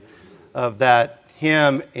of that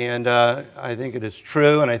hymn, and I think it is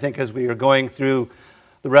true. And I think as we are going through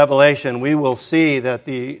the Revelation, we will see that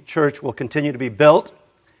the church will continue to be built,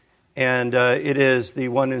 and it is the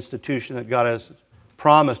one institution that God has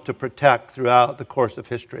promised to protect throughout the course of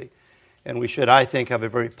history. And we should, I think, have a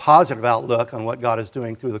very positive outlook on what God is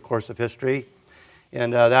doing through the course of history.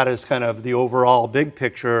 And that is kind of the overall big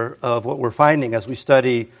picture of what we're finding as we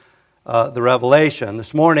study the Revelation.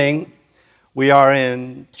 This morning, we are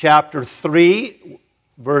in chapter 3,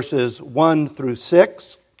 verses 1 through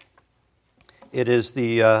 6. It is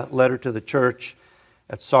the letter to the church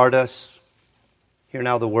at Sardis. Hear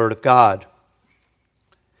now the word of God.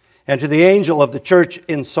 And to the angel of the church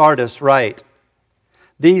in Sardis write,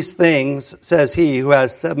 "These things says he who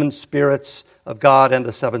has 7 spirits of God and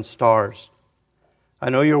the 7 stars. I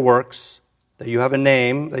know your works, that you have a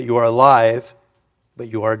name, that you are alive, but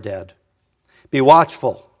you are dead. Be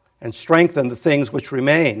watchful and strengthen the things which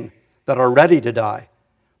remain, that are ready to die.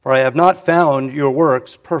 For I have not found your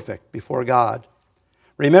works perfect before God.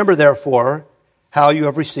 Remember, therefore, how you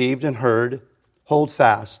have received and heard, hold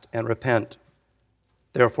fast and repent.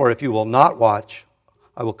 Therefore, if you will not watch,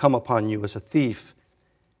 I will come upon you as a thief,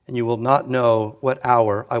 and you will not know what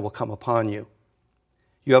hour I will come upon you.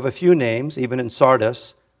 You have a few names, even in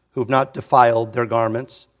Sardis, who have not defiled their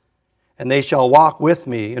garments, and they shall walk with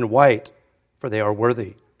me in white, for they are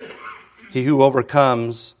worthy. He who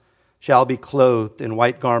overcomes shall be clothed in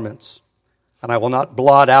white garments, and I will not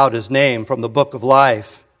blot out his name from the book of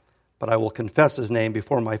life, but I will confess his name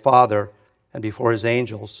before my Father and before his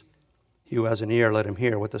angels. He who has an ear, let him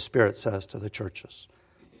hear what the Spirit says to the churches."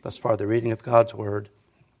 Thus far, the reading of God's word.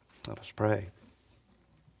 Let us pray.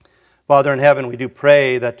 Father in heaven, we do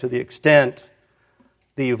pray that to the extent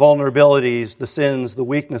the vulnerabilities, the sins, the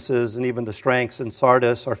weaknesses, and even the strengths in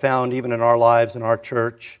Sardis are found even in our lives, in our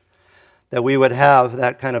church, that we would have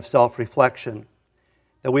that kind of self-reflection,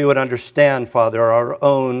 that we would understand, Father, our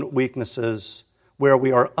own weaknesses, where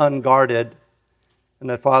we are unguarded, and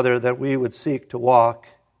that, Father, that we would seek to walk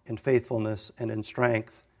in faithfulness and in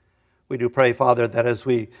strength. We do pray, Father, that as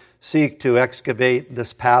we seek to excavate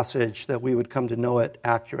this passage, that we would come to know it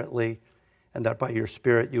accurately, and that by your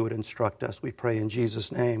Spirit you would instruct us. We pray in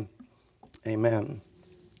Jesus' name. Amen.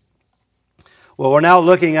 Well, we're now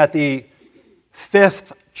looking at the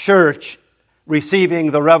 5th church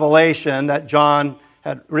receiving the revelation that John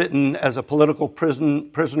had written as a political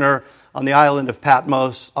prisoner on the island of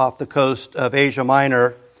Patmos off the coast of Asia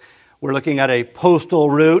Minor. We're looking at a postal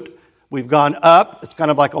route. We've gone up, it's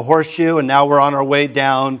kind of like a horseshoe, and now we're on our way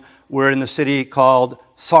down. We're in the city called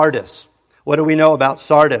Sardis. What do we know about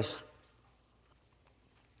Sardis?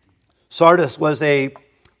 Sardis was a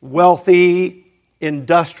wealthy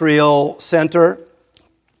industrial center,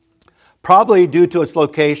 probably due to its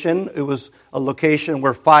location. It was a location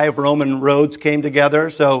where 5 Roman roads came together,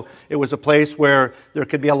 so it was a place where there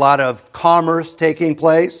could be a lot of commerce taking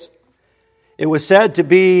place. It was said to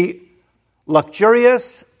be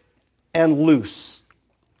luxurious and loose.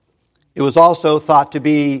 It was also thought to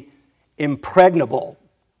be impregnable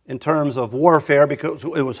in terms of warfare because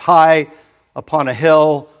it was high upon a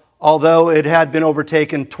hill, although it had been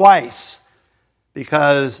overtaken twice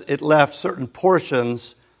because it left certain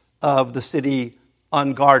portions of the city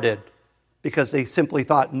unguarded because they simply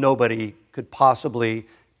thought nobody could possibly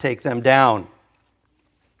take them down.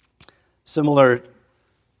 Similar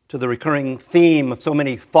to the recurring theme of so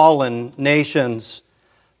many fallen nations,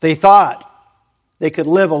 they thought they could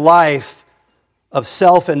live a life of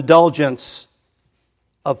self-indulgence,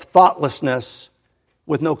 of thoughtlessness,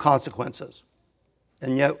 with no consequences.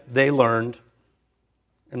 And yet they learned,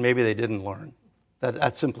 and maybe they didn't learn,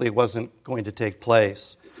 that simply wasn't going to take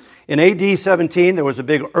place. In AD 17, there was a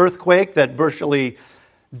big earthquake that virtually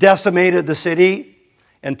decimated the city,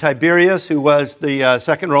 and Tiberius, who was the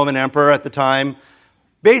second Roman emperor at the time,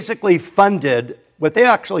 basically funded what they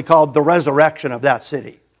actually called the resurrection of that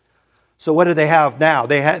city. So what did they have now?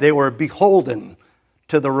 They were beholden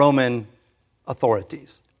to the Roman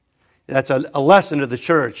authorities. That's a lesson to the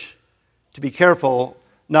church, to be careful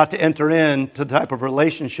not to enter into the type of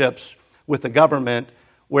relationships with the government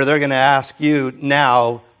where they're going to ask you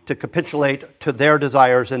now to capitulate to their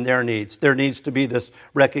desires and their needs. There needs to be this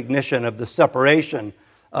recognition of the separation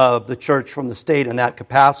of the church from the state in that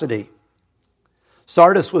capacity.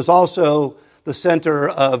 Sardis was also the center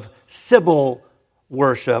of Sibyl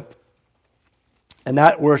worship. And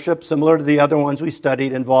that worship, similar to the other ones we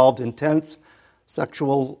studied, involved intense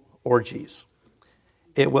sexual orgies.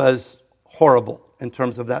 It was horrible in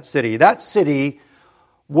terms of that city. That city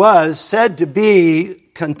was said to be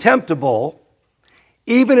contemptible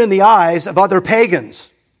even in the eyes of other pagans.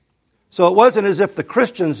 So it wasn't as if the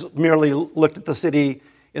Christians merely looked at the city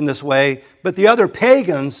in this way, but the other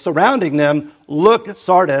pagans surrounding them looked at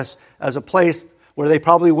Sardis as a place where they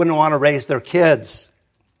probably wouldn't want to raise their kids.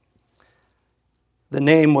 The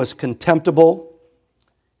name was contemptible,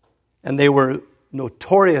 and they were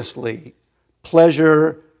notoriously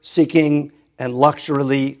pleasure-seeking and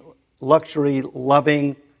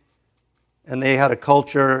luxury-loving, and they had a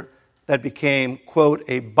culture that became, quote,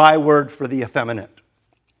 a byword for the effeminate.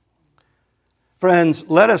 Friends,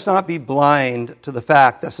 let us not be blind to the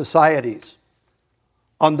fact that societies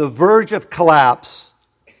on the verge of collapse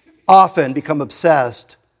often become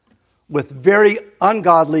obsessed with very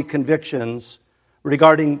ungodly convictions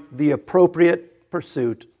regarding the appropriate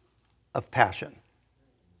pursuit of passion.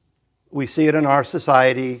 We see it in our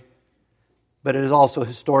society, but it is also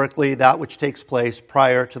historically that which takes place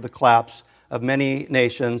prior to the collapse of many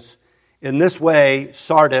nations. In this way,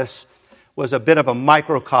 Sardis was a bit of a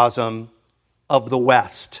microcosm of the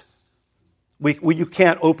West. You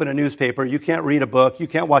can't open a newspaper, you can't read a book, you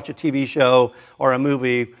can't watch a TV show or a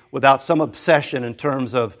movie without some obsession in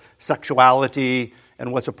terms of sexuality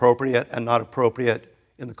and what's appropriate and not appropriate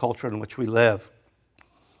in the culture in which we live.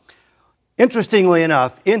 Interestingly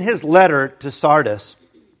enough, in his letter to Sardis,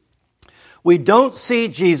 we don't see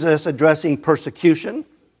Jesus addressing persecution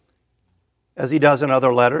as he does in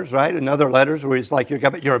other letters, right? In other letters where he's like,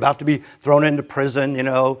 you're about to be thrown into prison,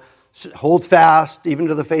 hold fast even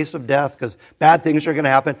to the face of death because bad things are going to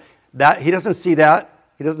happen. That he doesn't see that.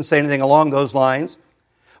 He doesn't say anything along those lines.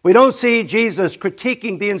 We don't see Jesus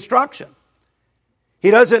critiquing the instruction. He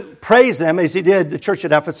doesn't praise them as he did the church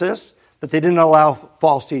at Ephesus, that they didn't allow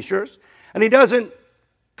false teachers. And he doesn't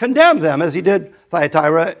condemn them as he did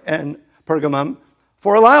Thyatira and Pergamum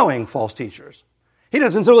for allowing false teachers. He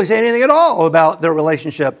doesn't really say anything at all about their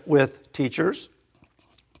relationship with teachers.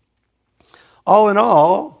 All in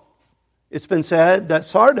all, it's been said that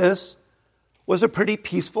Sardis was a pretty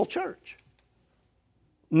peaceful church.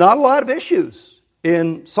 Not a lot of issues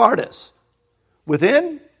in Sardis,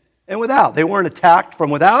 within and without. They weren't attacked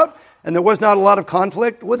from without, and there was not a lot of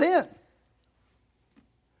conflict within.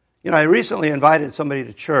 I recently invited somebody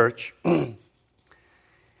to church, and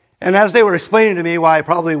as they were explaining to me why I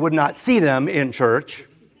probably would not see them in church,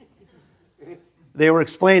 they were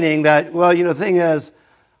explaining that, the thing is,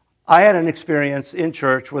 I had an experience in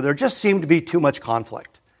church where there just seemed to be too much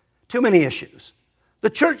conflict, too many issues. The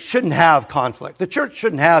church shouldn't have conflict. The church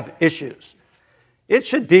shouldn't have issues. It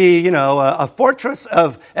should be, a fortress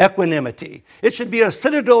of equanimity. It should be a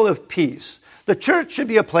citadel of peace. The church should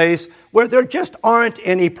be a place where there just aren't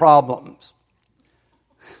any problems.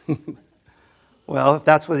 Well, if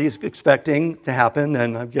that's what he's expecting to happen,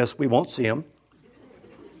 then I guess we won't see him.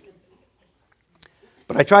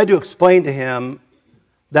 But I tried to explain to him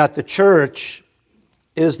that the church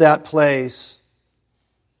is that place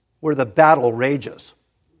where the battle rages.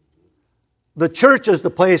 The church is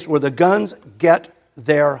the place where the guns get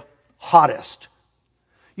their hottest.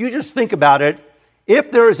 You just think about it.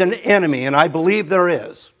 If there is an enemy, and I believe there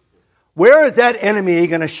is, where is that enemy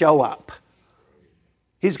going to show up?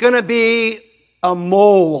 He's going to be a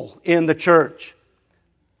mole in the church.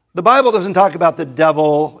 The Bible doesn't talk about the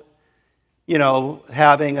devil,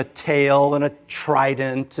 having a tail and a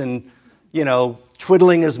trident and,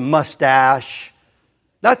 twiddling his mustache.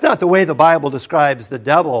 That's not the way the Bible describes the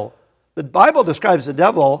devil. The Bible describes the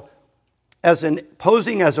devil as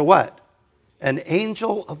posing as a what? An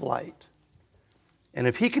angel of light. And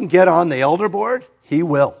if he can get on the elder board, he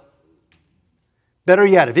will. Better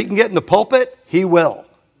yet, if he can get in the pulpit, he will.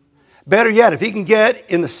 Better yet, if he can get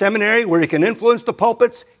in the seminary where he can influence the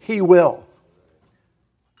pulpits, he will.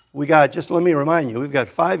 Let me remind you, we've got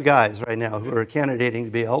 5 guys right now who are candidating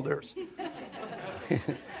to be elders.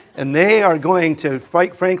 And they are going to,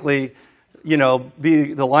 frankly,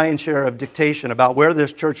 be the lion's share of dictation about where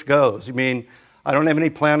this church goes. I don't have any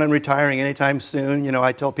plan on retiring anytime soon.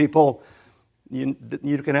 I tell people, you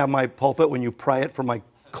can have my pulpit when you pry it from my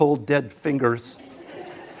cold, dead fingers.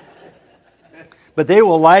 But they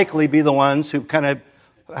will likely be the ones who kind of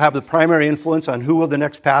have the primary influence on who the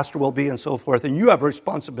next pastor will be and so forth. And you have a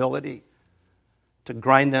responsibility to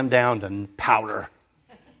grind them down to powder.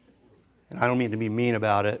 And I don't mean to be mean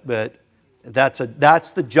about it, but that's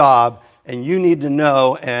the job. And you need to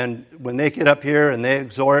know, and when they get up here and they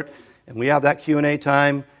exhort, and we have that Q&A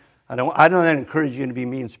time, I don't encourage you to be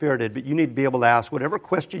mean-spirited, but you need to be able to ask whatever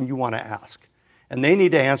question you want to ask. And they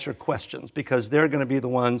need to answer questions because they're going to be the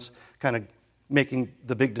ones kind of making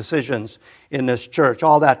the big decisions in this church.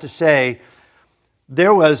 All that to say,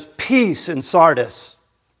 there was peace in Sardis.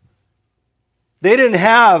 They didn't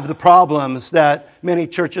have the problems that many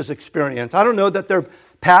churches experience. I don't know that their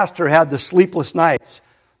pastor had the sleepless nights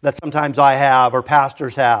that sometimes I have or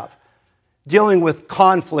pastors have, dealing with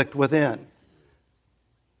conflict within.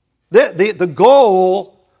 The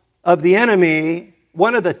goal of the enemy,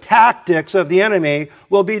 one of the tactics of the enemy,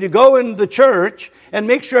 will be to go in the church and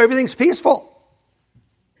make sure everything's peaceful.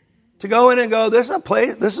 To go in and go, this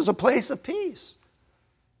is a place of peace.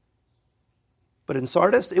 But in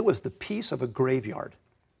Sardis, it was the peace of a graveyard.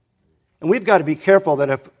 And we've got to be careful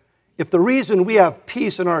that if the reason we have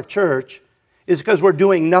peace in our church is because we're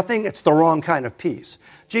doing nothing, it's the wrong kind of peace.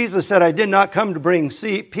 Jesus said, I did not come to bring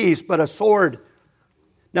peace, but a sword.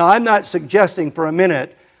 Now, I'm not suggesting for a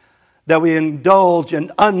minute that we indulge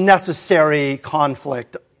in unnecessary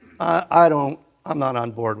conflict. I'm not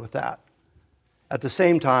on board with that. At the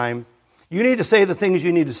same time, you need to say the things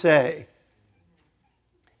you need to say.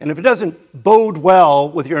 And if it doesn't bode well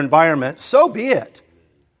with your environment, so be it.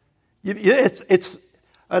 I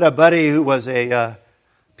had a buddy who was a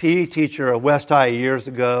PE teacher at West High years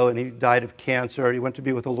ago, and he died of cancer. He went to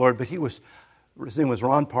be with the Lord, but his name was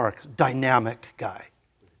Ron Parks, dynamic guy.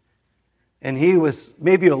 And he was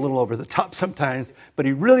maybe a little over the top sometimes, but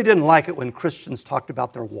he really didn't like it when Christians talked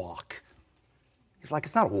about their walk. He's like,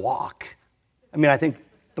 it's not a walk. I mean, I think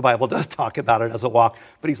the Bible does talk about it as a walk,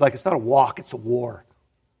 but he's like, it's not a walk, it's a war.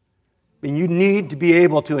 I mean, you need to be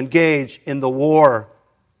able to engage in the war.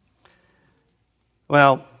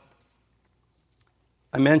 Well,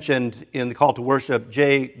 I mentioned in the call to worship,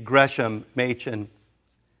 J. Gresham Machen,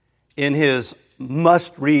 in his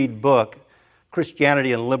must-read book,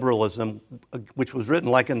 Christianity and Liberalism, which was written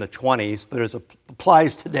like in the 20s, but it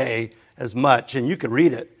applies today as much, and you could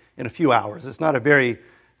read it in a few hours. It's not a very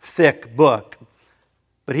thick book.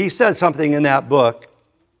 But he says something in that book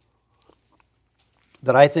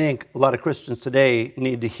that I think a lot of Christians today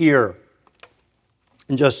need to hear.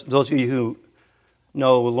 And just those of you who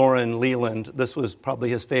know Lauren Leland, this was probably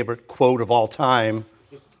his favorite quote of all time.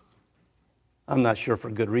 I'm not sure for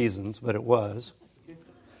good reasons, but it was.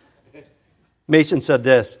 Machen said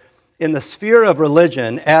this, in the sphere of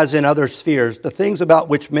religion, as in other spheres, the things about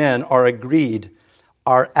which men are agreed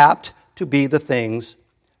are apt to be the things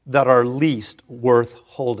that are least worth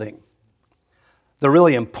holding. The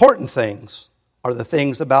really important things are the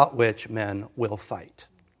things about which men will fight.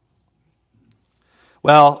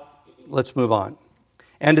 Well, let's move on.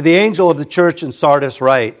 And to the angel of the church in Sardis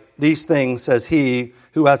write, these things says he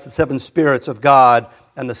who has the 7 spirits of God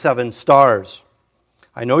and the 7 stars.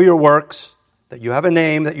 I know your works, that you have a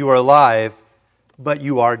name, that you are alive, but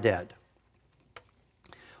you are dead.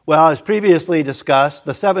 Well, as previously discussed,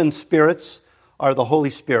 the 7 spirits are the Holy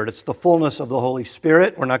Spirit. It's the fullness of the Holy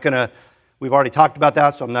Spirit. We've already talked about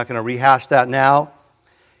that, so I'm not going to rehash that now.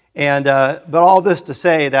 And but all this to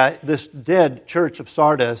say that this dead church of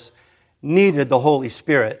Sardis needed the Holy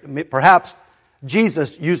Spirit. Perhaps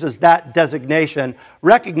Jesus uses that designation,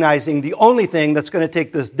 recognizing the only thing that's going to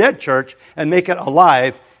take this dead church and make it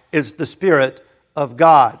alive is the Spirit of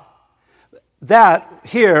God. That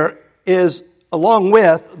here is along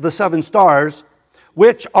with the 7 stars,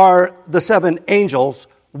 which are the 7 angels,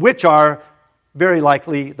 which are very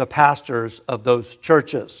likely the pastors of those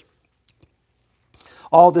churches.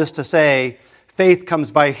 All this to say, faith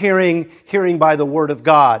comes by hearing, hearing by the word of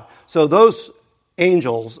God. So those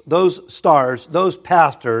angels, those stars, those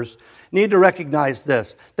pastors need to recognize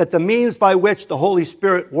this, that the means by which the Holy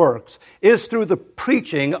Spirit works is through the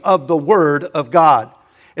preaching of the Word of God.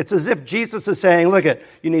 It's as if Jesus is saying, look,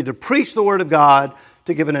 you need to preach the Word of God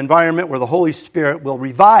to give an environment where the Holy Spirit will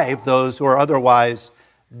revive those who are otherwise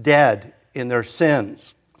dead in their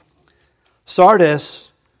sins.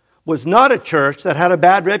 Sardis was not a church that had a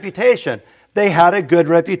bad reputation. They had a good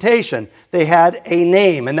reputation. They had a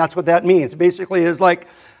name, and that's what that means. Basically, it's like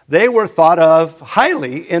they were thought of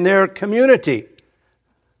highly in their community.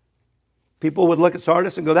 People would look at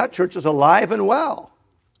Sardis and go, that church is alive and well.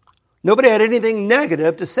 Nobody had anything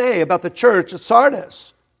negative to say about the church at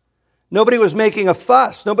Sardis. Nobody was making a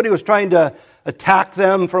fuss. Nobody was trying to attack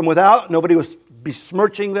them from without. Nobody was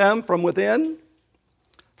besmirching them from within,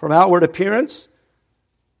 from outward appearance.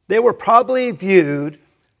 They were probably viewed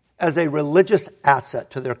as a religious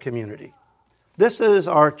asset to their community. This is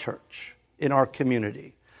our church in our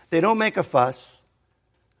community. They don't make a fuss.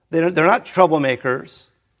 They're not troublemakers.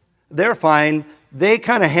 They're fine. They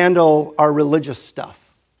kind of handle our religious stuff.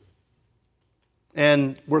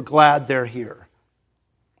 And we're glad they're here.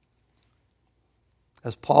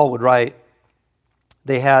 As Paul would write,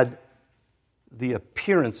 they had the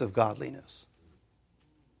appearance of godliness,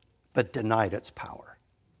 but denied its power.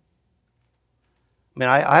 I mean,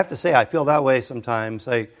 I have to say, I feel that way sometimes.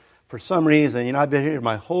 For some reason, I've been here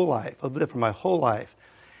my whole life. I've lived for my whole life.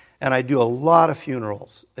 And I do a lot of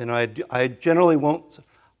funerals. And I generally won't,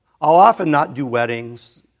 I'll often not do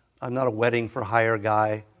weddings. I'm not a wedding for hire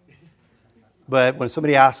guy. But when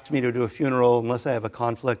somebody asks me to do a funeral, unless I have a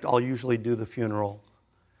conflict, I'll usually do the funeral.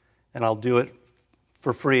 And I'll do it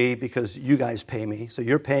for free because you guys pay me. So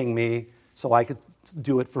you're paying me so I could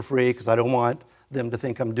do it for free because I don't want them to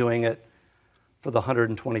think I'm doing it for the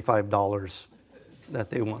 $125 that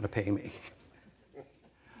they want to pay me.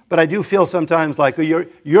 But I do feel sometimes like, oh,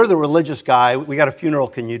 you're the religious guy. We got a funeral.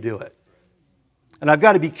 Can you do it? And I've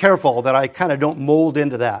got to be careful that I kind of don't mold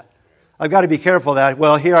into that. I've got to be careful that,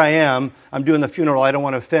 well, here I am. I'm doing the funeral. I don't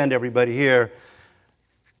want to offend everybody here.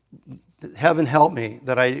 Heaven help me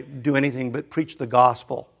that I do anything but preach the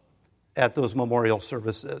gospel at those memorial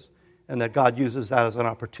services, and that God uses that as an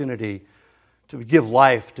opportunity to give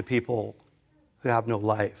life to people who have no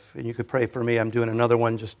life. And you could pray for me. I'm doing another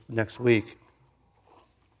one just next week.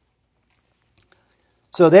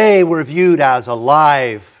 So they were viewed as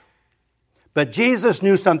alive. But Jesus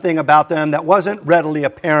knew something about them that wasn't readily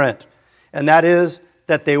apparent, and that is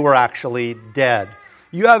that they were actually dead.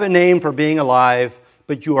 You have a name for being alive,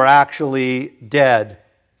 but you are actually dead.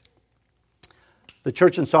 The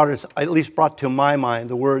church in Sardis at least brought to my mind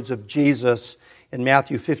the words of Jesus in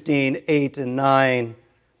Matthew 15, 8 and 9.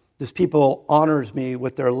 This people honors me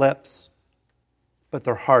with their lips, but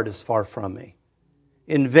their heart is far from me.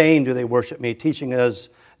 In vain do they worship me, teaching as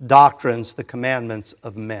doctrines the commandments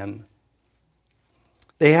of men.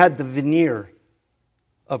 They had the veneer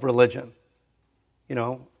of religion. You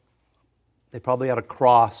know, they probably had a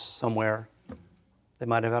cross somewhere. They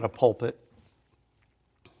might have had a pulpit.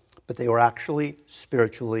 But they were actually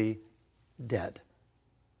spiritually dead.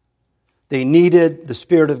 They needed the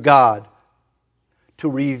Spirit of God to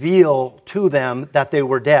reveal to them that they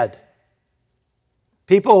were dead.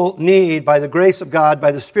 People need, by the grace of God,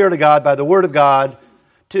 by the Spirit of God, by the Word of God,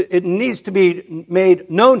 it needs to be made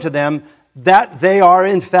known to them that they are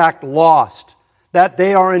in fact lost, that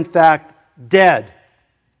they are in fact dead.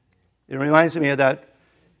 It reminds me of that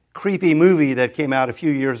creepy movie that came out a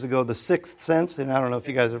few years ago, The Sixth Sense, and I don't know if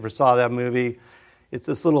you guys ever saw that movie. It's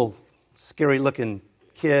this little scary-looking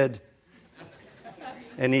kid,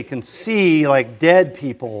 and he can see like dead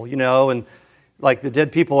people, you know, and like the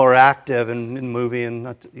dead people are active in the movie, and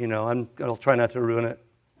not, you know, I'll try not to ruin it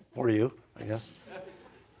for you, I guess.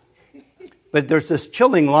 But there's this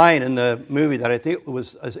chilling line in the movie that I think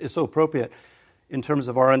is so appropriate in terms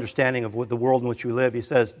of our understanding of what the world in which we live. He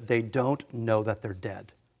says, they don't know that they're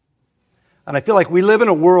dead. And I feel like we live in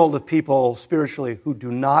a world of people spiritually who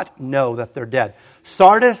do not know that they're dead.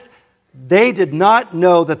 Sardis, they did not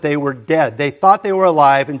know that they were dead. They thought they were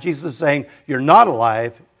alive, and Jesus is saying, you're not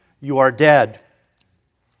alive, you are dead.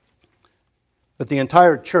 But the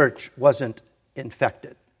entire church wasn't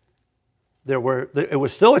infected. It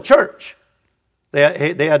was still a church.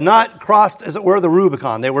 They had not crossed, as it were, the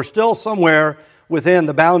Rubicon. They were still somewhere within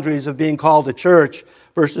the boundaries of being called a church.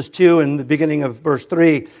 Verses 2 and the beginning of verse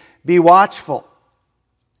 3. Be watchful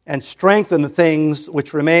and strengthen the things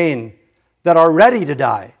which remain that are ready to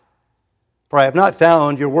die. For I have not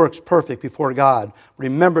found your works perfect before God.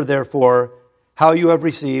 Remember, therefore, how you have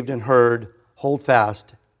received and heard, hold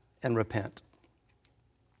fast and repent.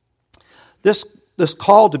 This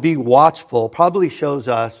call to be watchful probably shows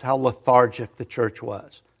us how lethargic the church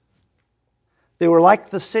was. They were like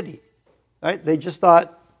the city, right? They just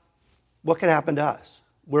thought, what could happen to us?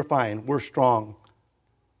 We're fine. We're strong.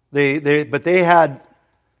 But they had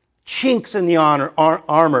chinks in the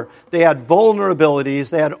armor. They had vulnerabilities.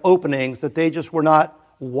 They had openings that they just were not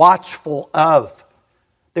watchful of.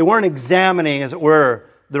 They weren't examining, as it were,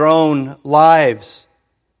 their own lives.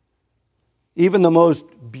 Even the most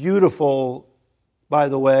beautiful, by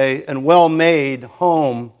the way, and well-made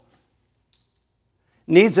home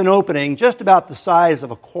needs an opening just about the size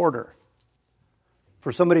of a quarter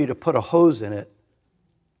for somebody to put a hose in it,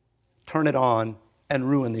 turn it on, and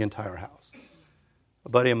ruin the entire house. A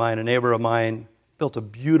buddy of mine, a neighbor of mine, built a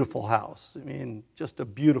beautiful house. I mean, just a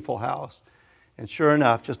beautiful house. And sure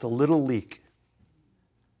enough, just a little leak.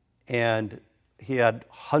 And he had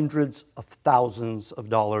hundreds of thousands of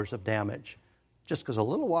dollars of damage just because a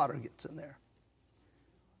little water gets in there.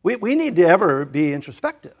 We need to ever be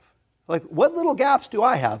introspective. Like, what little gaps do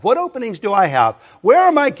I have? What openings do I have? Where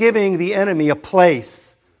am I giving the enemy a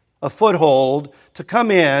place, a foothold to come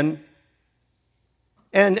in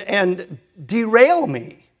and derail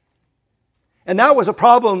me? And that was a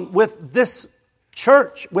problem with this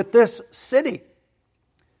church, with this city.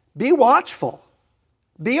 Be watchful.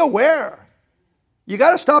 Be aware. You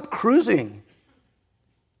got to stop cruising.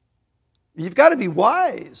 You've got to be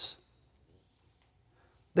wise.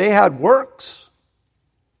 They had works.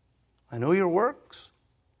 I know your works.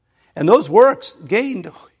 And those works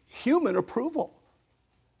gained human approval.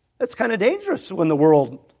 That's kind of dangerous when the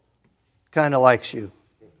world kind of likes you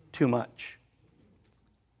too much.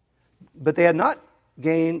 But they had not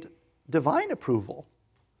gained divine approval.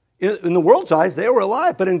 In the world's eyes, they were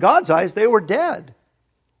alive, but in God's eyes, they were dead.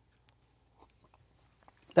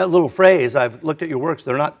 That little phrase, I've looked at your works,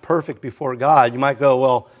 they're not perfect before God. You might go,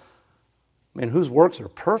 well, I mean, whose works are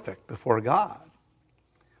perfect before God?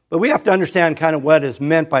 But we have to understand kind of what is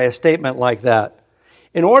meant by a statement like that.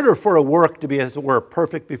 In order for a work to be, as it were,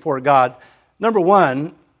 perfect before God, number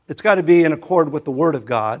one, it's got to be in accord with the Word of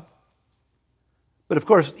God. But of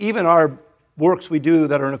course, even our works we do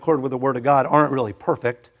that are in accord with the Word of God aren't really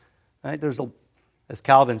perfect. Right? As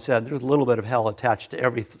Calvin said, there's a little bit of hell attached to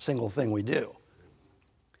every single thing we do.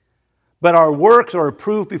 But our works are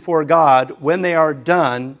approved before God when they are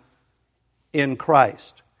done in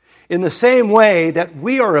Christ. In the same way that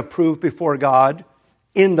we are approved before God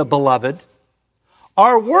in the Beloved,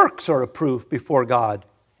 our works are approved before God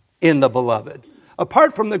in the Beloved.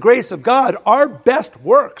 Apart from the grace of God, our best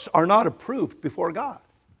works are not approved before God.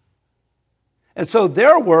 And so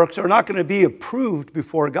their works are not going to be approved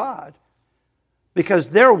before God because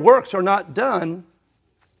their works are not done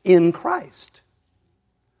in Christ.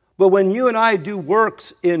 But when you and I do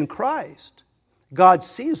works in Christ, God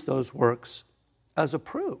sees those works as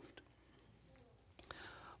approved.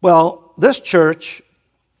 Well, this church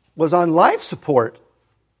was on life support.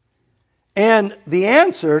 And the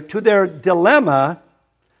answer to their dilemma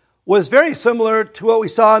was very similar to what we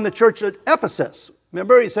saw in the church at Ephesus.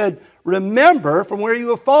 Remember, he said, remember from where you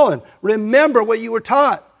have fallen. Remember what you were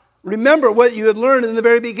taught. Remember what you had learned in the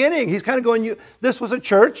very beginning. He's kind of going, this was a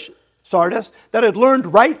church, Sardis, that had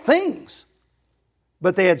learned right things.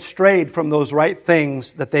 But they had strayed from those right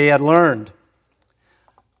things that they had learned.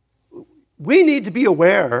 We need to be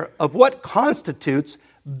aware of what constitutes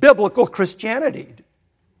biblical Christianity.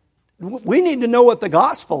 We need to know what the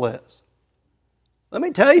gospel is. Let me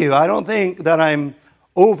tell you, I don't think that I'm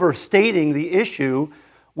overstating the issue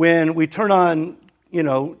when we turn on,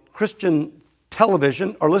 Christian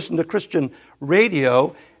television or listen to Christian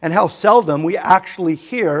radio and how seldom we actually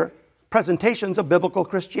hear presentations of biblical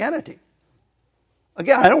Christianity.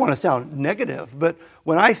 Again, I don't want to sound negative, but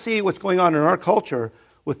when I see what's going on in our culture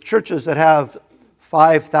with churches that have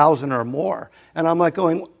 5,000 or more, and I'm like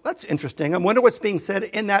going, that's interesting. I wonder what's being said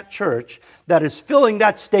in that church that is filling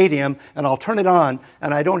that stadium, and I'll turn it on,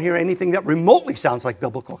 and I don't hear anything that remotely sounds like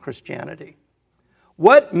biblical Christianity.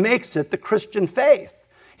 What makes it the Christian faith?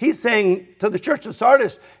 He's saying to the church of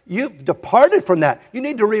Sardis, you've departed from that. You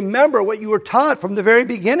need to remember what you were taught from the very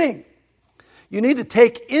beginning. You need to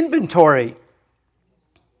take inventory.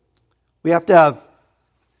 We have to have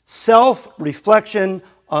self-reflection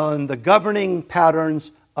on the governing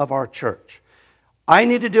patterns of our church. I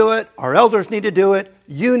need to do it. Our elders need to do it.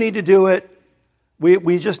 You need to do it.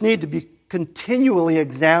 We just need to be continually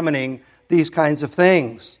examining these kinds of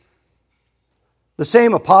things. The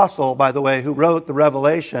same apostle, by the way, who wrote the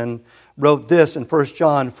Revelation, wrote this in 1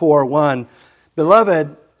 John 4:1.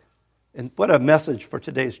 Beloved, and what a message for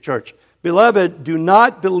today's church. Beloved, do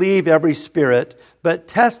not believe every spirit, but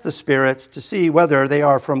test the spirits to see whether they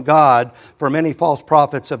are from God, for many false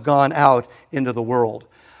prophets have gone out into the world.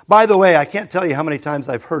 By the way, I can't tell you how many times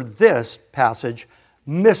I've heard this passage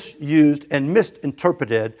misused and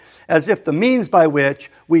misinterpreted as if the means by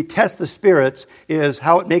which we test the spirits is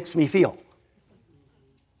how it makes me feel.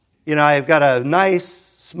 I've got a nice,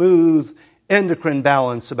 smooth endocrine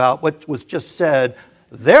balance about what was just said,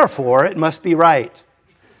 therefore it must be right.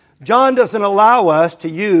 John doesn't allow us to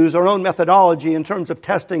use our own methodology in terms of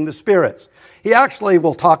testing the spirits. He actually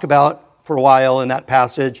will talk about, for a while in that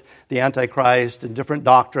passage, the Antichrist and different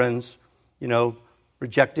doctrines,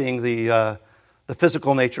 rejecting the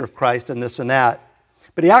physical nature of Christ and this and that.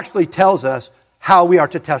 But he actually tells us how we are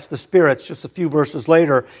to test the spirits just a few verses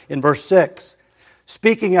later in verse 6.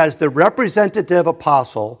 Speaking as the representative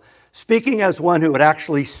apostle, speaking as one who had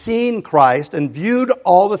actually seen Christ and viewed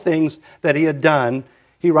all the things that he had done,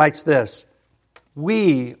 he writes this: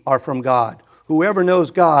 we are from God. Whoever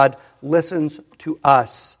knows God listens to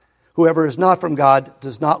us. Whoever is not from God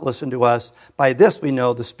does not listen to us. By this we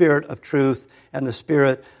know the spirit of truth and the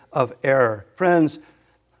spirit of error. Friends,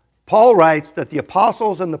 Paul writes that the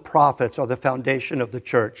apostles and the prophets are the foundation of the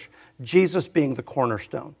church, Jesus being the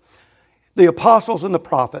cornerstone. The apostles and the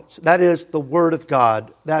prophets, that is the Word of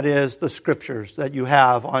God, that is the Scriptures that you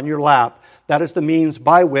have on your lap, that is the means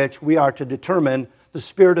by which we are to determine the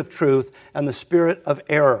spirit of truth and the spirit of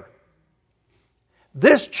error.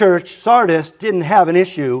 This church, Sardis, didn't have an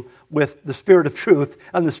issue with the spirit of truth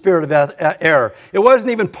and the spirit of error. It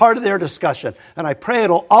wasn't even part of their discussion. And I pray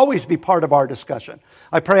it'll always be part of our discussion.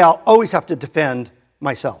 I pray I'll always have to defend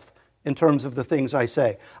myself in terms of the things I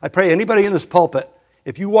say. I pray anybody in this pulpit,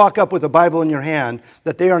 if you walk up with a Bible in your hand,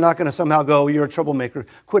 that they are not going to somehow go, you're a troublemaker.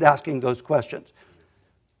 Quit asking those questions.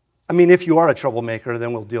 I mean, if you are a troublemaker,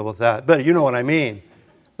 then we'll deal with that. But you know what I mean.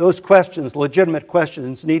 Those questions, legitimate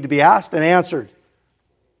questions, need to be asked and answered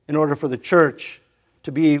in order for the church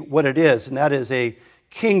to be what it is, and that is a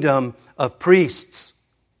kingdom of priests.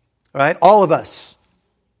 Right? All of us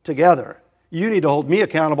together. You need to hold me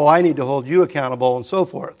accountable, I need to hold you accountable, and so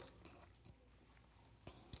forth.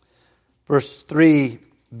 Verse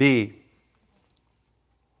 3b.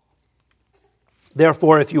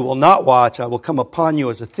 Therefore, if you will not watch, I will come upon you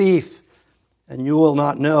as a thief, and you will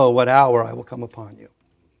not know what hour I will come upon you.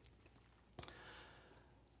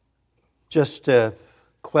 Just to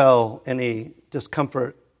quell any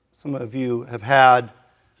discomfort some of you have had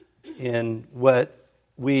in what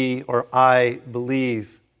we or I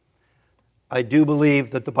believe, I do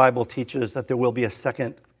believe that the Bible teaches that there will be a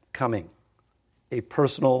second coming, a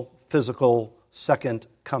personal, physical second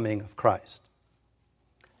coming of Christ.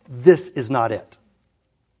 This is not it.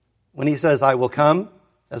 When he says, I will come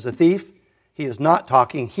as a thief, he is not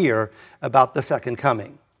talking here about the second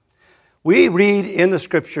coming. We read in the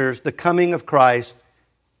Scriptures the coming of Christ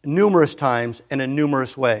numerous times and in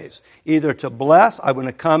numerous ways. Either to bless, I'm going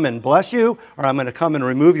to come and bless you, or I'm going to come and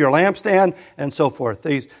remove your lampstand, and so forth.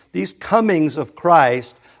 These comings of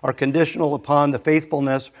Christ are conditional upon the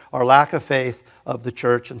faithfulness or lack of faith of the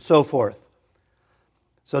church, and so forth.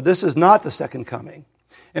 So this is not the second coming.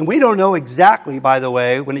 And we don't know exactly, by the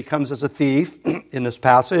way, when he comes as a thief in this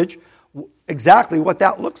passage, exactly what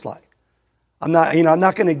that looks like. I'm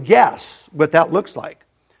not going to guess what that looks like.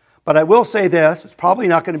 But I will say this, it's probably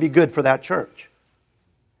not going to be good for that church.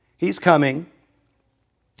 He's coming,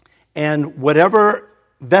 and whatever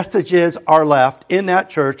vestiges are left in that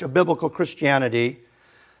church of biblical Christianity,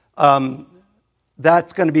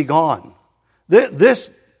 that's going to be gone. This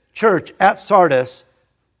church at Sardis,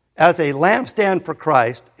 as a lampstand for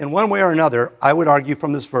Christ, in one way or another, I would argue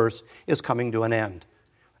from this verse, is coming to an end.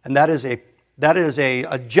 And that is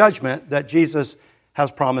a judgment that Jesus has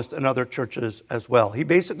promised in other churches as well. He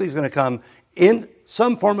basically is going to come in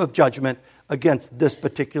some form of judgment against this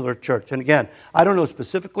particular church. And again, I don't know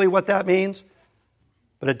specifically what that means,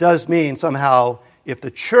 but it does mean somehow if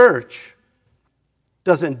the church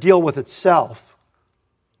doesn't deal with itself,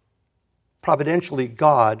 providentially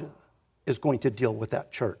God is going to deal with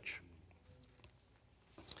that church.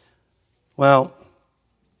 Well,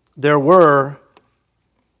 there were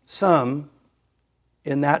some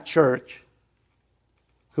in that church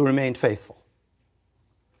who remained faithful.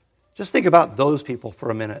 Just think about those people for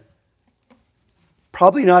a minute.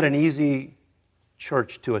 Probably not an easy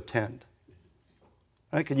church to attend.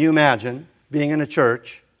 Right? Can you imagine being in a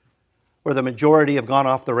church where the majority have gone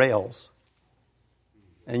off the rails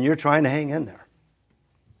and you're trying to hang in there?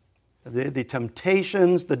 The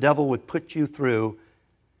temptations the devil would put you through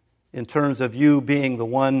in terms of you being the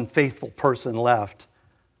one faithful person left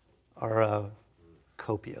are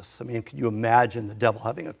copious. I mean, can you imagine the devil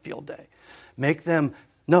having a field day?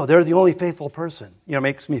 They're the only faithful person.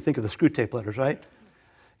 Makes me think of the Screw Tape Letters, right?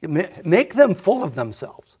 Make them full of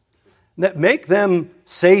themselves. Make them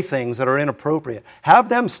say things that are inappropriate. Have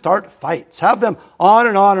them start fights. Have them on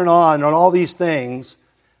and on and on all these things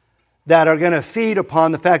that are going to feed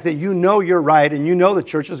upon the fact that you know you're right and you know the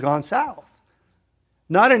church has gone south.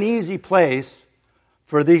 Not an easy place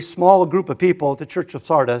for these small group of people at the Church of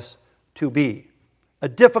Sardis to be. A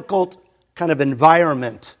difficult kind of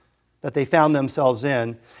environment that they found themselves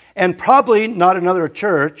in, and probably not another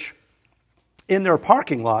church in their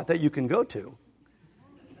parking lot that you can go to.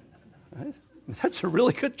 Right? That's a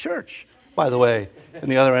really good church, by the way, in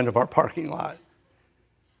the other end of our parking lot.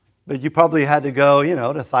 But you probably had to go,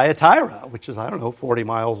 to Thyatira, which is, 40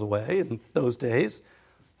 miles away in those days.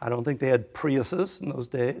 I don't think they had Priuses in those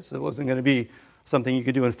days. So it wasn't going to be something you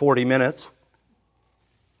could do in 40 minutes.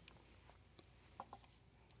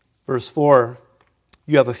 Verse 4,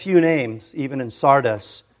 you have a few names, even in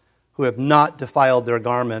Sardis, who have not defiled their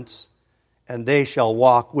garments, and they shall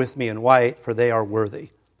walk with me in white, for they are worthy.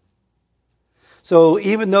 So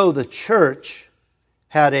even though the church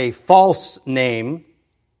had a false name,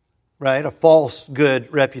 right, a false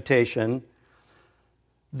good reputation,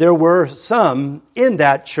 there were some in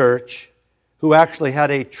that church who actually had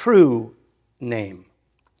a true name.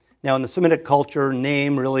 Now, in the Semitic culture,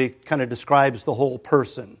 name really kind of describes the whole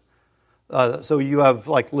person. So you have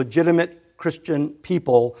like legitimate Christian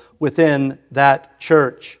people within that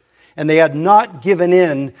church. And they had not given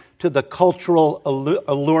in to the cultural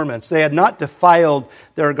allurements. They had not defiled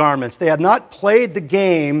their garments. They had not played the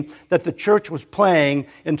game that the church was playing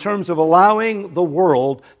in terms of allowing the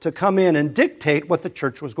world to come in and dictate what the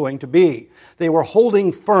church was going to be. They were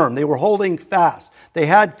holding firm. They were holding fast. They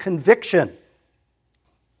had conviction.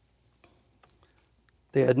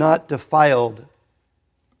 They had not defiled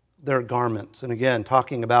their garments. And again,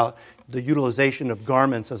 talking about the utilization of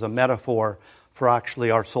garments as a metaphor for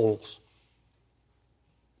actually our souls.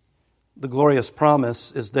 The glorious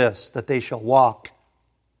promise is this, that they shall walk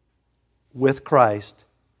with Christ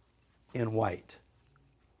in white.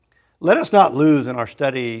 Let us not lose in our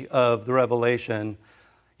study of the Revelation,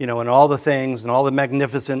 and all the things and all the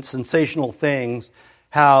magnificent, sensational things,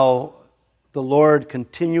 how the Lord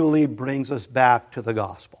continually brings us back to the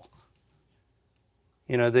gospel.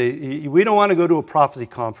 We don't want to go to a prophecy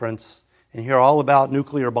conference and hear all about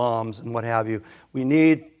nuclear bombs and what have you. We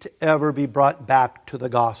need to ever be brought back to the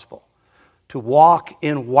gospel. To walk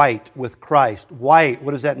in white with Christ. White,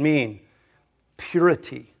 what does that mean?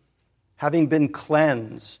 Purity. Having been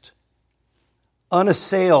cleansed.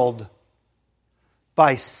 Unassailed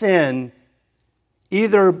by sin,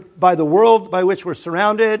 either by the world by which we're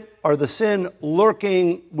surrounded or the sin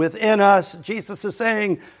lurking within us. Jesus is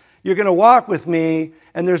saying, you're going to walk with me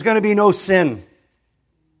and there's going to be no sin.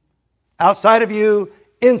 Outside of you,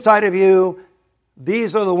 inside of you,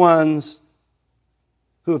 these are the ones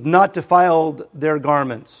who have not defiled their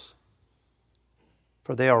garments,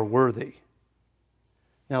 for they are worthy.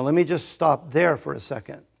 Now let me just stop there for a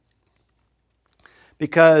second.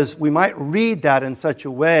 Because we might read that in such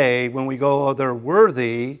a way when we go, oh, they're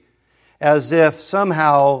worthy, as if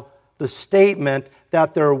somehow the statement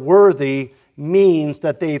that they're worthy means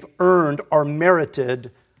that they've earned or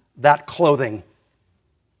merited that clothing.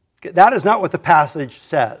 That is not what the passage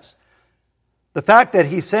says. The fact that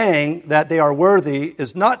he's saying that they are worthy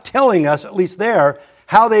is not telling us, at least there,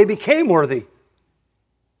 how they became worthy.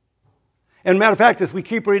 And matter of fact, as we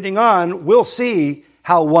keep reading on, we'll see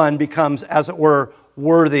how one becomes, as it were,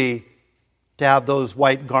 worthy to have those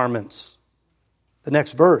white garments. The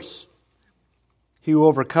next verse. He who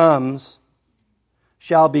overcomes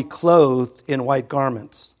shall be clothed in white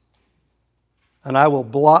garments. And I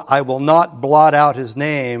will not blot out his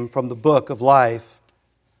name from the book of life,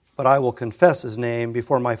 but I will confess his name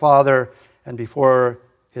before my Father and before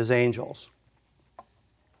his angels.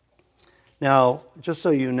 Now, just so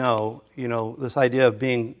you know, this idea of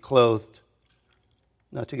being clothed,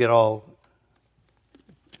 not to get all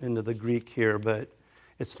into the Greek here, but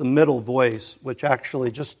it's the middle voice, which actually,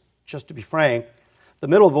 just to be frank, the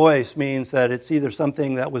middle voice means that it's either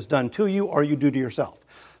something that was done to you or you do to yourself.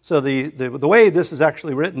 So the way this is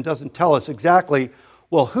actually written doesn't tell us exactly,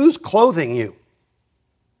 well, who's clothing you?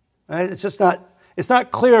 Right? It's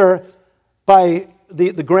not clear by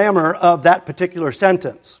the grammar of that particular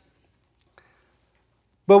sentence.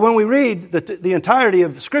 But when we read the entirety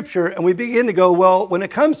of Scripture and we begin to go, well, when it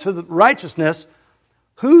comes to the righteousness,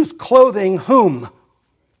 who's clothing whom?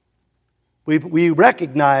 We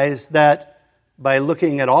recognize that by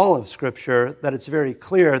looking at all of Scripture, that it's very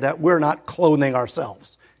clear that we're not clothing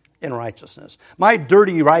ourselves in righteousness. My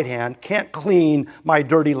dirty right hand can't clean my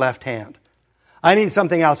dirty left hand. I need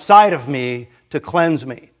something outside of me to cleanse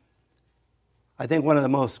me. I think one of the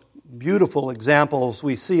most beautiful examples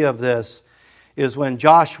we see of this is when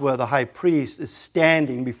Joshua, the high priest, is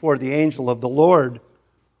standing before the angel of the Lord.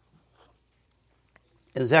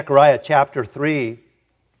 In Zechariah chapter 3,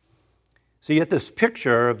 so you get this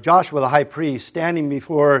picture of Joshua, the high priest, standing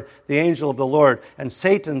before the angel of the Lord, and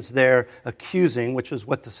Satan's there accusing, which is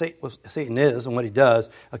what Satan is and what he does,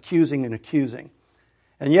 accusing and accusing.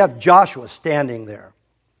 And you have Joshua standing there.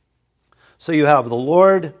 So you have the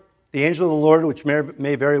Lord, the angel of the Lord, which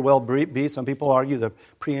may very well be, some people argue, the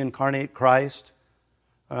pre-incarnate Christ.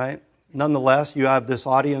 All right? Nonetheless, you have this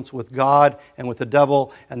audience with God and with the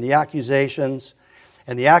devil and the accusations.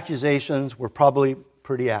 And the accusations were probably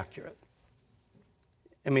pretty accurate.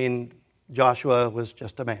 I mean, Joshua was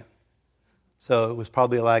just a man. So it was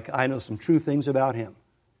probably like, I know some true things about him.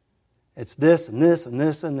 It's this and this and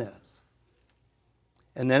this and this.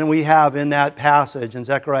 And then we have in that passage in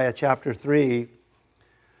Zechariah chapter 3,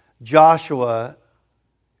 Joshua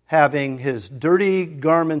having his dirty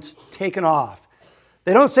garments taken off.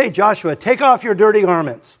 They don't say, Joshua, take off your dirty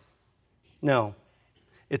garments. No.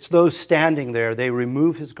 It's those standing there. They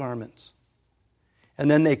remove his garments.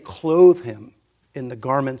 And then they clothe him in the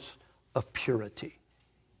garments of purity.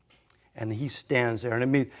 And he stands there. And I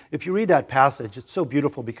mean, if you read that passage, it's so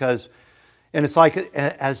beautiful because, and it's like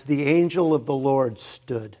as the angel of the Lord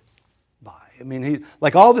stood by. I mean,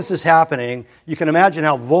 like all this is happening, you can imagine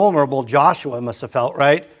how vulnerable Joshua must have felt,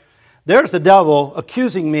 right? There's the devil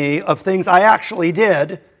accusing me of things I actually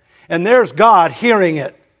did, and there's God hearing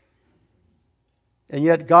it. And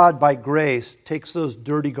yet God, by grace, takes those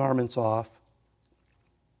dirty garments off,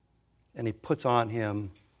 and he puts on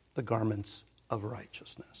him the garments of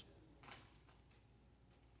righteousness.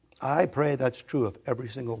 I pray that's true of every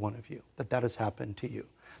single one of you, that has happened to you,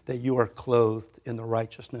 that you are clothed in the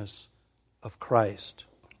righteousness of Christ.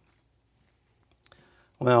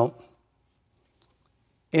 Well,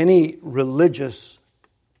 any religious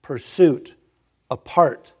pursuit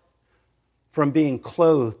apart from being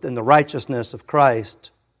clothed in the righteousness of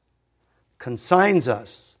Christ consigns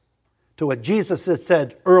us to what Jesus had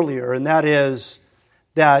said earlier, and that is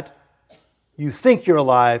that you think you're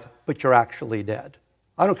alive, but you're actually dead.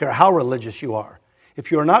 I don't care how religious you are.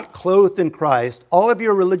 If you are not clothed in Christ, all of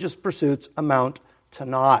your religious pursuits amount to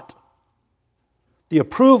naught. The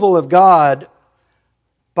approval of God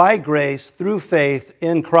by grace through faith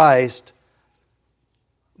in Christ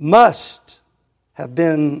must have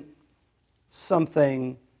been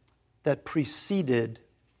something that preceded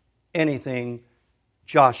anything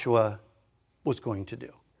Joshua was going to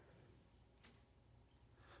do.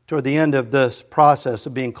 Toward the end of this process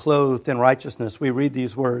of being clothed in righteousness, we read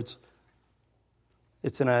these words.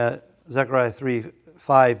 It's in Zechariah 3,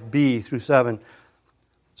 5b through 7.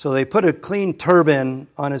 So they put a clean turban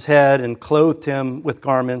on his head and clothed him with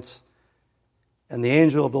garments, and the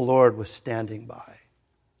angel of the Lord was standing by.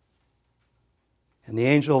 And the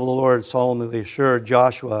angel of the Lord solemnly assured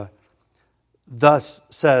Joshua, "Thus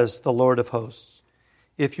says the Lord of hosts,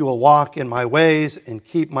 if you will walk in my ways and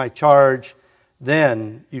keep my charge,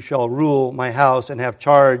 then you shall rule my house and have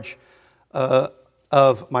charge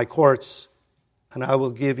of my courts, and I will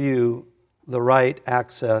give you the right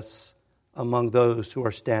access among those who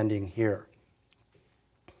are standing here."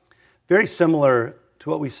 Very similar to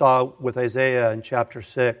what we saw with Isaiah in chapter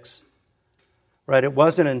 6. Right? It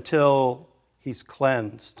wasn't until he's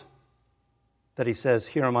cleansed that he says,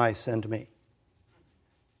 "Here am I, send me."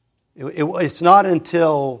 It's not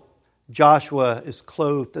until Joshua is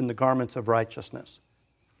clothed in the garments of righteousness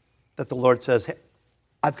that the Lord says, "Hey,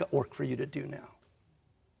 I've got work for you to do now.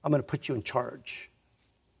 I'm going to put you in charge."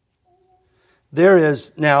 There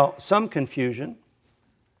is now some confusion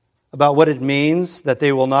about what it means that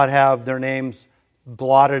they will not have their names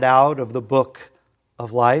blotted out of the book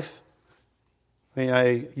of life.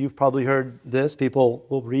 You've probably heard this. People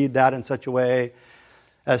will read that in such a way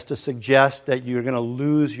as to suggest that you're going to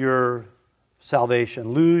lose your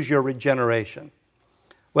salvation, lose your regeneration.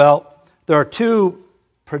 Well, there are two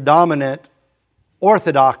predominant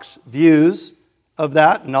orthodox views of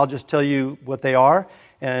that, and I'll just tell you what they are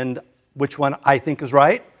and which one I think is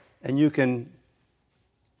right, and you can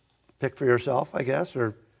pick for yourself, I guess,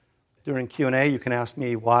 or during Q&A you can ask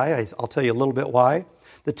me why. I'll tell you a little bit why.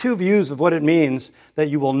 The two views of what it means that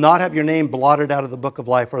you will not have your name blotted out of the book of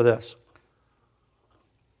life are this.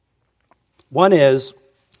 One is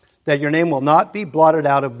that your name will not be blotted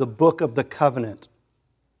out of the book of the covenant.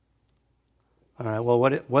 All right, well,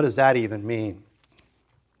 what does that even mean?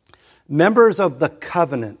 Members of the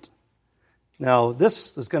covenant. Now,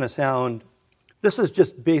 this is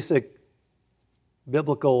just basic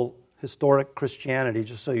biblical historic Christianity,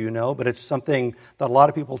 just so you know, but it's something that a lot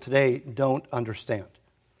of people today don't understand.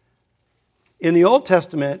 In the Old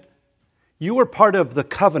Testament, you were part of the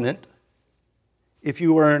covenant if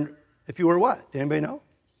you were what? Did anybody know?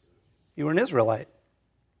 You were an Israelite,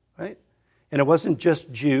 right? And it wasn't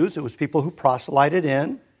just Jews, it was people who proselyted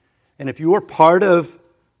in. And if you were part of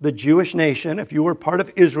the Jewish nation, if you were part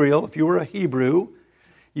of Israel, if you were a Hebrew,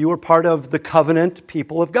 you were part of the covenant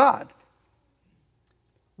people of God.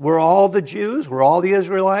 Were all the Jews, were all the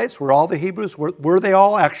Israelites, were all the Hebrews, were they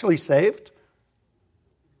all actually saved?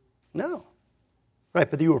 No. Right,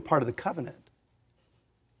 but you were part of the covenant.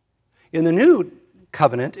 In the New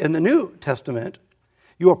Covenant, in the New Testament,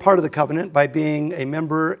 you are part of the covenant by being a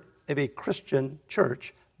member of a Christian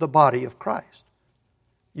church, the body of Christ.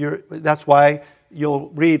 That's why you'll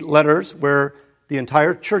read letters where the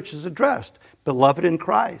entire church is addressed, beloved in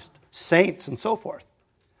Christ, saints, and so forth.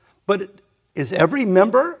 But is every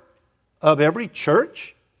member of every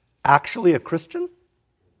church actually a Christian?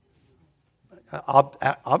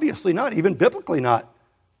 Obviously not, even biblically not.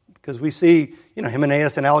 Because we see,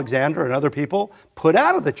 Hymenaeus and Alexander and other people put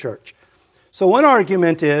out of the church. So one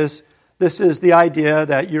argument is, this is the idea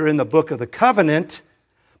that you're in the book of the covenant,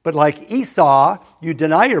 but like Esau, you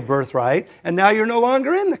deny your birthright, and now you're no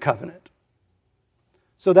longer in the covenant.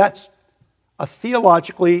 So that's a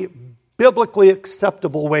theologically, biblically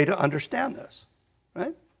acceptable way to understand this,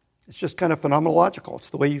 right? It's just kind of phenomenological. It's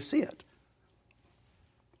the way you see it.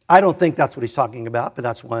 I don't think that's what he's talking about, but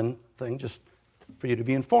that's one thing just for you to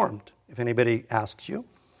be informed if anybody asks you.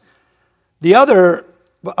 The other,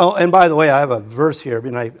 and by the way, I have a verse here,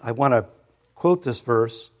 and I want to quote this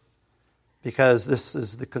verse because this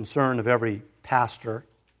is the concern of every pastor.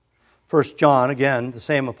 1 John, again, the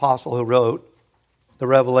same apostle who wrote the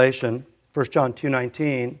Revelation, 1 John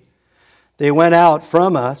 2:19, they went out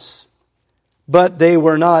from us, but they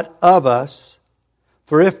were not of us.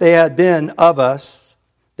 For if they had been of us,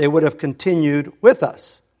 they would have continued with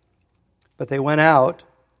us. But they went out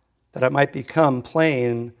that it might become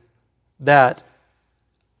plain that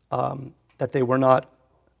they were not,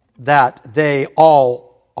 that they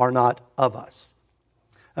all are not of us.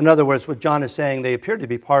 In other words, what John is saying, they appeared to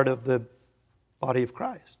be part of the body of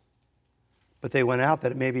Christ. But they went out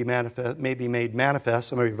that it may be made manifest.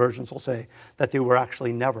 Some of your versions will say that they were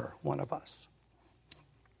actually never one of us.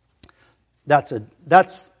 That's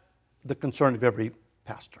the concern of every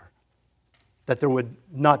pastor. That there would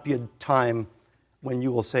not be a time when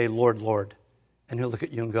you will say, Lord, Lord, and he'll look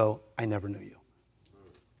at you and go, I never knew you.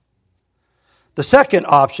 The second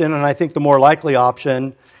option, and I think the more likely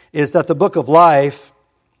option, is that the book of life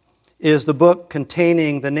is the book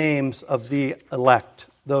containing the names of the elect,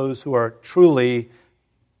 those who are truly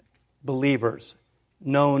believers,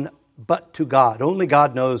 known but to God. Only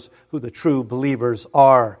God knows who the true believers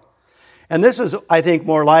are. And this is, I think,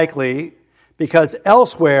 more likely because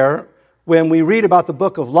elsewhere, when we read about the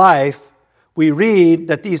book of life, we read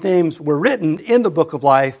that these names were written in the book of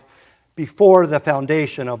life before the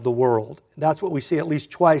foundation of the world. That's what we see at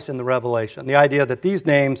least twice in the Revelation, the idea that these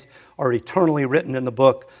names are eternally written in the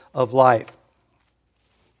book of life.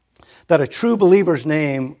 That a true believer's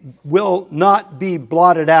name will not be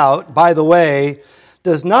blotted out, by the way,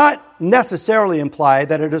 does not necessarily imply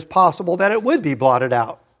that it is possible that it would be blotted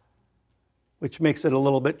out, which makes it a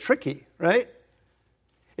little bit tricky, right?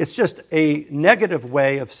 It's just a negative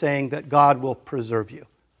way of saying that God will preserve you.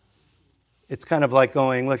 It's kind of like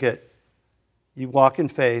going, look at, you walk in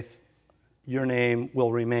faith, your name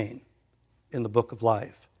will remain in the book of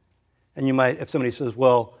life. And you might, if somebody says,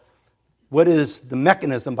 well, what is the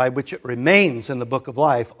mechanism by which it remains in the book of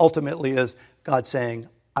life? Ultimately is God saying,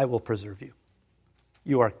 I will preserve you.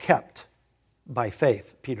 You are kept by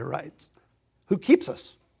faith, Peter writes. Who keeps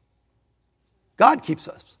us? God keeps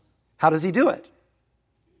us. How does he do it?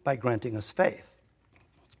 By granting us faith.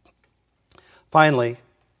 Finally,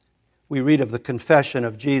 we read of the confession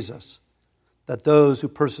of Jesus, that those who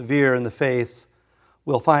persevere in the faith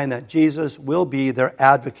will find that Jesus will be their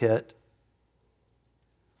advocate.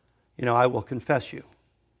 You know, I will confess you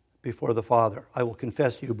before the Father. I will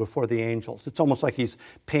confess you before the angels. It's almost like he's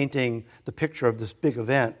painting the picture of this big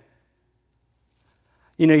event.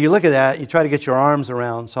 You know, you look at that, you try to get your arms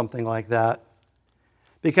around something like that,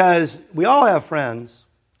 because we all have friends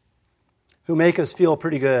who make us feel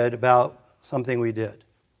pretty good about something we did.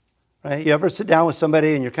 Right? You ever sit down with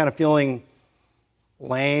somebody and you're kind of feeling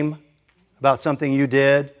lame about something you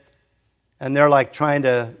did, and they're like,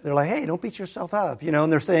 hey, don't beat yourself up, you know,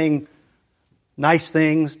 and they're saying nice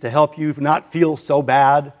things to help you not feel so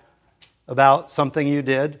bad about something you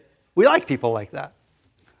did. We like people like that.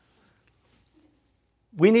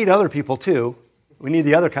 We need other people too. We need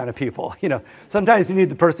the other kind of people. You know, sometimes you need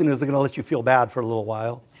the person who's going to let you feel bad for a little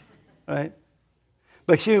while, right?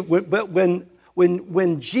 But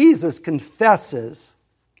when Jesus confesses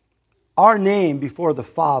our name before the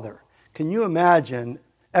Father, can you imagine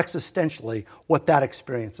existentially what that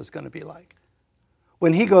experience is going to be like?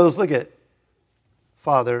 When he goes, look at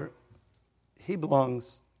Father, he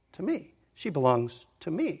belongs to me. She belongs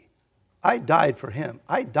to me. I died for him.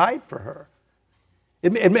 I died for her.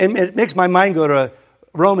 It makes my mind go to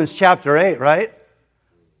Romans chapter 8, right?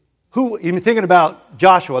 You're thinking about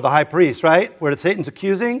Joshua, the high priest, right? Where Satan's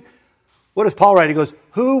accusing. What does Paul write? He goes,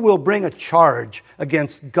 who will bring a charge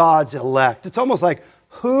against God's elect? It's almost like,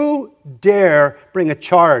 who dare bring a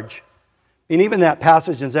charge? And even that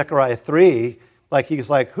passage in Zechariah 3, like he's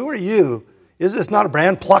like, who are you? Is this not a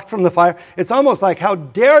brand plucked from the fire? It's almost like, how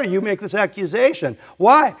dare you make this accusation?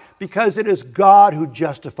 Why? Because it is God who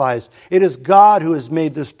justifies. It is God who has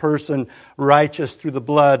made this person righteous through the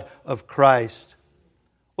blood of Christ.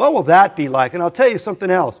 What will that be like? And I'll tell you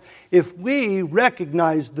something else. If we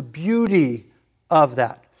recognize the beauty of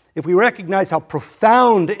that, if we recognize how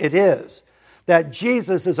profound it is that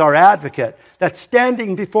Jesus is our advocate, that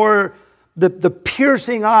standing before the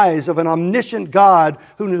piercing eyes of an omniscient God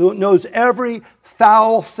who knows every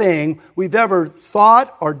foul thing we've ever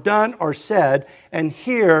thought or done or said, and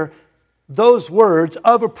hear those words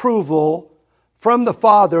of approval from the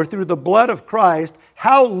Father through the blood of Christ,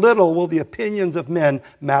 how little will the opinions of men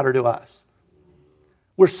matter to us?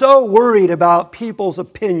 We're so worried about people's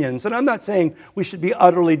opinions. And I'm not saying we should be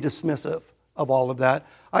utterly dismissive of all of that.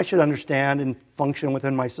 I should understand and function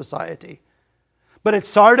within my society. But at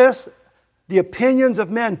Sardis, the opinions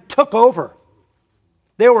of men took over.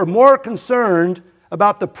 They were more concerned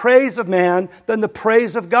about the praise of man than the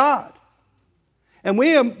praise of God. And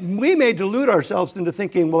we may delude ourselves into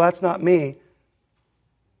thinking, well, that's not me.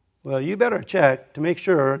 Well, you better check to make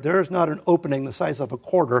sure there's not an opening the size of a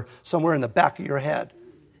quarter somewhere in the back of your head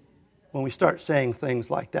when we start saying things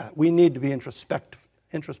like that. We need to be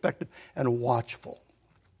introspective and watchful.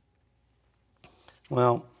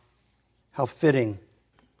 Well, how fitting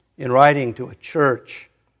in writing to a church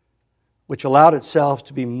which allowed itself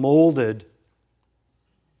to be molded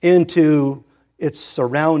into its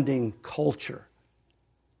surrounding culture.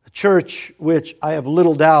 A church which, I have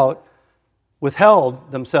little doubt,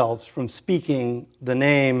 withheld themselves from speaking the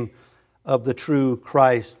name of the true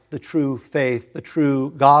Christ, the true faith, the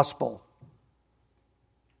true gospel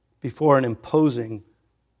before an imposing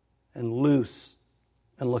and loose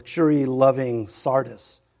and luxury-loving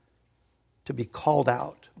Sardis to be called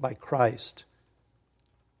out by Christ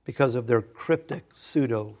because of their cryptic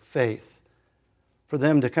pseudo-faith. For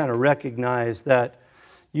them to kind of recognize that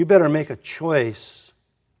you better make a choice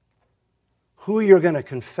who you're going to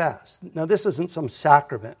confess. Now, this isn't some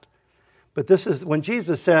sacrament, but this is when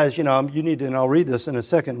Jesus says, you need to, and I'll read this in a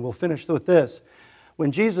second, we'll finish with this.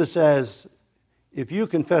 When Jesus says, if you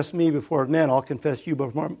confess me before men, I'll confess you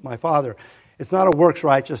before my Father. It's not a works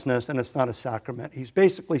righteousness and it's not a sacrament. He's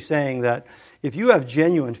basically saying that if you have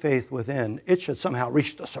genuine faith within, it should somehow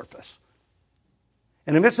reach the surface.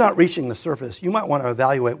 And if it's not reaching the surface, you might want to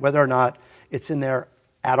evaluate whether or not it's in there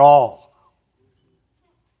at all.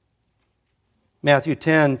 Matthew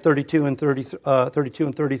 10, 32 and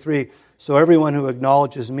 33. So everyone who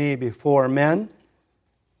acknowledges me before men,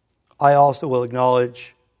 I also will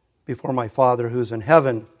acknowledge before my Father who's in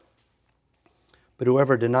heaven. But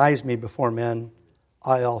whoever denies me before men,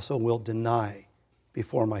 I also will deny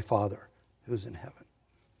before my Father who's in heaven.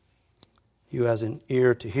 He who has an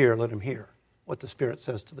ear to hear, let him hear what the Spirit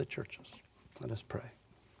says to the churches. Let us pray.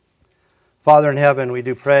 Father in heaven, we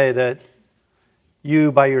do pray that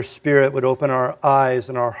you, by your Spirit, would open our eyes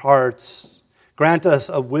and our hearts. Grant us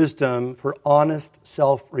a wisdom for honest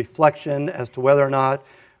self-reflection as to whether or not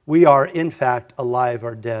we are, in fact, alive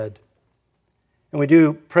or dead. And we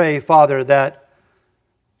do pray, Father, that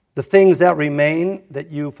the things that remain,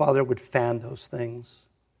 that you, Father, would fan those things.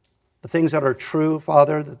 The things that are true,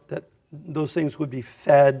 Father, that those things would be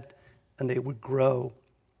fed and they would grow.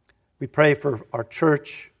 We pray for our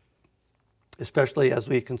church, especially as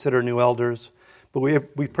we consider new elders. But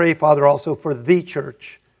we pray, Father, also for the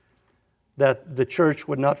church, that the church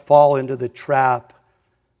would not fall into the trap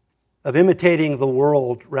of imitating the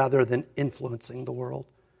world rather than influencing the world.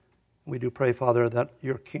 We do pray, Father, that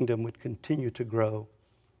your kingdom would continue to grow.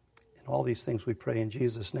 In all these things we pray in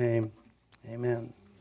Jesus' name. Amen.